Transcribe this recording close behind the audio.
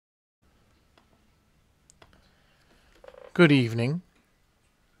Good evening,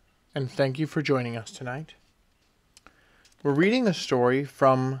 and thank you for joining us tonight. We're reading a story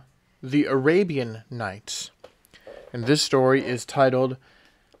from the Arabian Nights, and this story is titled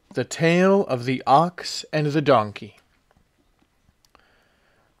The Tale of the Ox and the Donkey.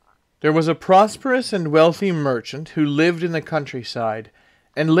 There was a prosperous and wealthy merchant who lived in the countryside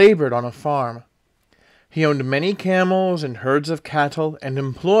and labored on a farm. He owned many camels and herds of cattle and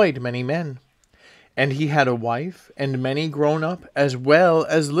employed many men. And he had a wife and many grown-up as well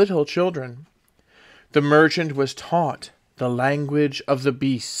as little children. The merchant was taught the language of the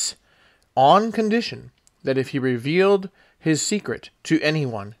beasts, on condition that if he revealed his secret to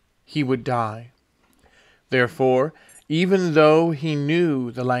anyone, he would die. Therefore, even though he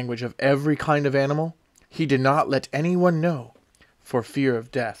knew the language of every kind of animal, he did not let anyone know, for fear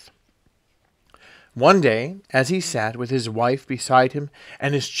of death. One day, as he sat with his wife beside him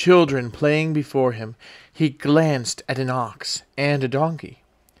and his children playing before him, he glanced at an ox and a donkey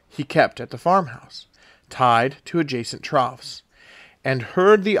he kept at the farmhouse, tied to adjacent troughs, and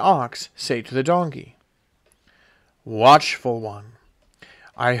heard the ox say to the donkey, "Watchful one,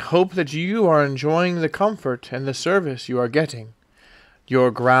 I hope that you are enjoying the comfort and the service you are getting.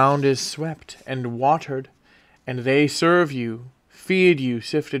 Your ground is swept and watered, and they serve you, feed you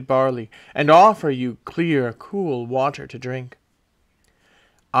sifted barley, and offer you clear, cool water to drink.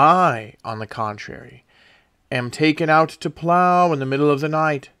 I, on the contrary, am taken out to plough in the middle of the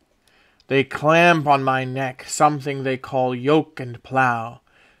night. They clamp on my neck something they call yoke and plough,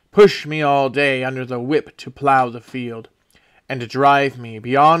 push me all day under the whip to plough the field, and drive me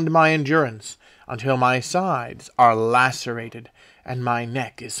beyond my endurance until my sides are lacerated and my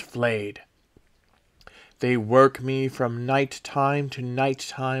neck is flayed. They work me from night time to night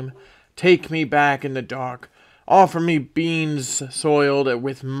time, take me back in the dark, offer me beans soiled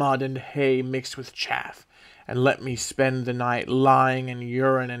with mud and hay mixed with chaff, and let me spend the night lying in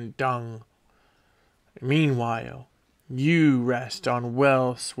urine and dung. Meanwhile, you rest on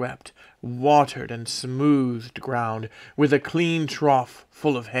well-swept, watered, and smoothed ground, with a clean trough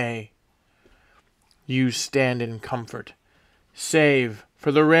full of hay. You stand in comfort, save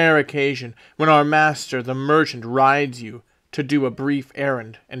for the rare occasion when our master the merchant rides you to do a brief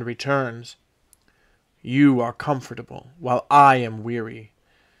errand and returns. You are comfortable while I am weary.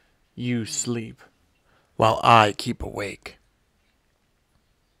 You sleep while I keep awake."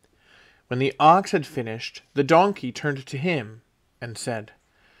 When the ox had finished, the donkey turned to him and said,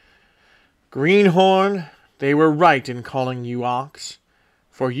 "Greenhorn, they were right in calling you ox,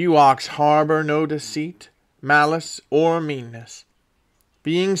 for you ox harbor no deceit, malice, or meanness.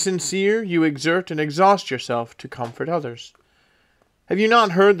 Being sincere, you exert and exhaust yourself to comfort others. Have you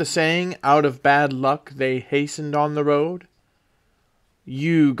not heard the saying, out of bad luck they hastened on the road?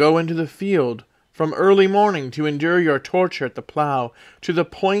 You go into the field from early morning to endure your torture at the plough to the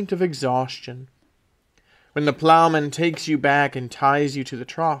point of exhaustion. When the ploughman takes you back and ties you to the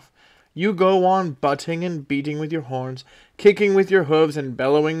trough, you go on butting and beating with your horns, kicking with your hooves and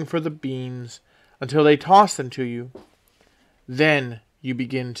bellowing for the beans, until they toss them to you. Then you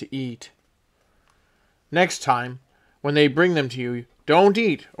begin to eat. Next time, when they bring them to you, don't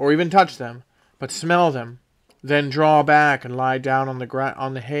eat or even touch them, but smell them. Then draw back and lie down on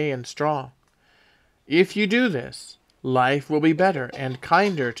the hay and straw. If you do this, life will be better and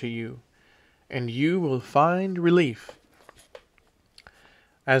kinder to you, and you will find relief."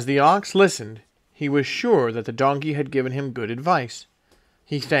 As the ox listened, he was sure that the donkey had given him good advice.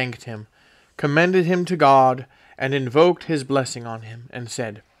 He thanked him, commended him to God, and invoked his blessing on him, and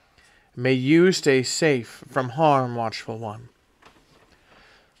said, "May you stay safe from harm, watchful one."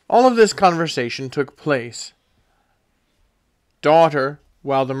 All of this conversation took place,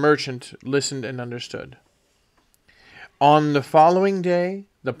 while the merchant listened and understood. On the following day,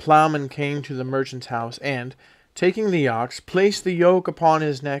 the ploughman came to the merchant's house, and, taking the ox, placed the yoke upon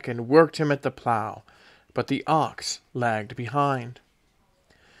his neck and worked him at the plough, but the ox lagged behind.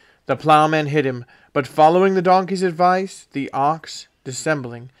 The ploughman hit him, but following the donkey's advice, the ox,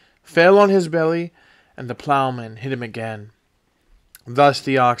 dissembling, fell on his belly, and the ploughman hit him again. Thus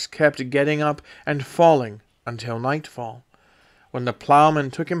the ox kept getting up and falling until nightfall, when the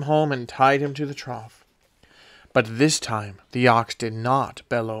ploughman took him home and tied him to the trough. But this time the ox did not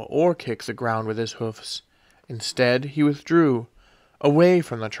bellow or kick the ground with his hoofs. Instead he withdrew, away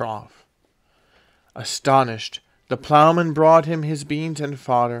from the trough. Astonished, the ploughman brought him his beans and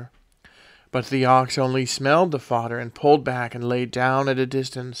fodder. But the ox only smelled the fodder and pulled back and lay down at a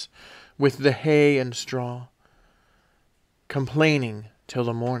distance with the hay and straw, complaining till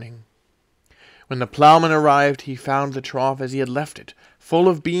the morning. When the ploughman arrived, he found the trough as he had left it, full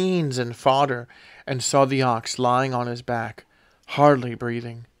of beans and fodder, and saw the ox lying on his back, hardly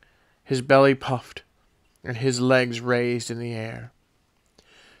breathing, his belly puffed, and his legs raised in the air.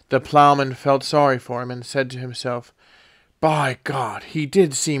 The plowman felt sorry for him and said to himself, "By God, he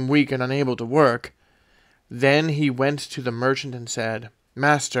did seem weak and unable to work." Then he went to the merchant and said,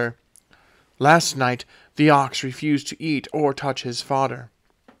 "Master, last night the ox refused to eat or touch his fodder."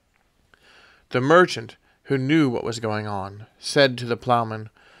 The merchant, who knew what was going on, said to the plowman,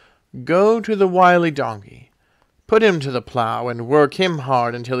 "Go to the wily donkey, put him to the plow, and work him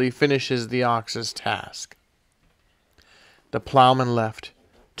hard until he finishes the ox's task." The plowman left,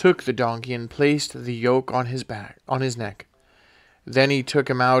 took the donkey, and placed the yoke on his neck. Then he took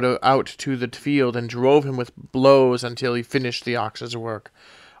him out to the field and drove him with blows until he finished the ox's work,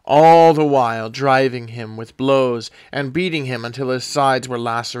 all the while driving him with blows and beating him until his sides were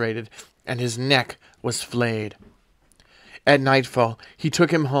lacerated and his neck was flayed. At nightfall he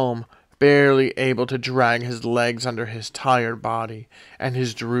took him home, barely able to drag his legs under his tired body and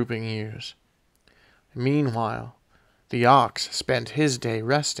his drooping ears. Meanwhile, the ox spent his day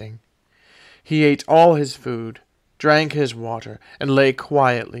resting. He ate all his food, drank his water, and lay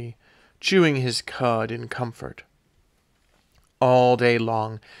quietly, chewing his cud in comfort. All day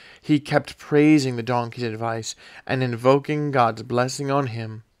long he kept praising the donkey's advice and invoking God's blessing on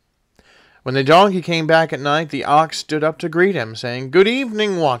him. When the donkey came back at night, the ox stood up to greet him, saying, "Good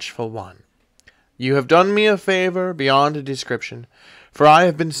evening, watchful one. You have done me a favor beyond description, for I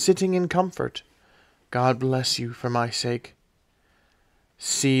have been sitting in comfort. God bless you for my sake."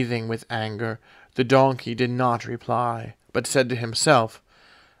 Seething with anger, the donkey did not reply, but said to himself,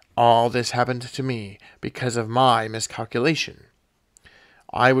 "All this happened to me because of my miscalculation.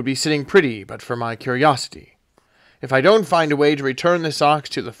 I would be sitting pretty but for my curiosity. If I don't find a way to return this ox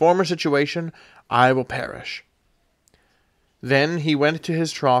to the former situation, I will perish." Then he went to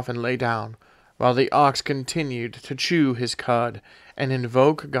his trough and lay down, while the ox continued to chew his cud and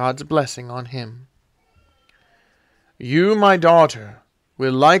invoke God's blessing on him. "You, my daughter,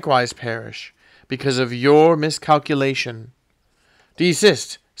 will likewise perish because of your miscalculation.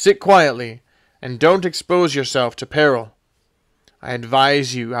 Desist, sit quietly, and don't expose yourself to peril. I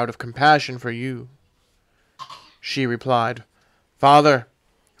advise you out of compassion for you." She replied, "Father,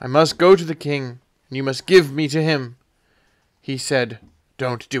 I must go to the king, and you must give me to him." He said,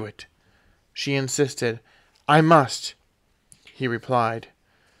 "Don't do it." She insisted, "I must." He replied,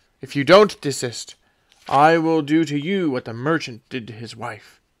 "If you don't desist, I will do to you what the merchant did to his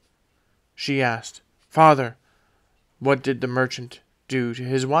wife." She asked, "Father, what did the merchant do to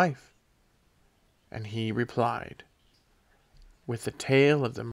his wife?" And he replied, with the tale of the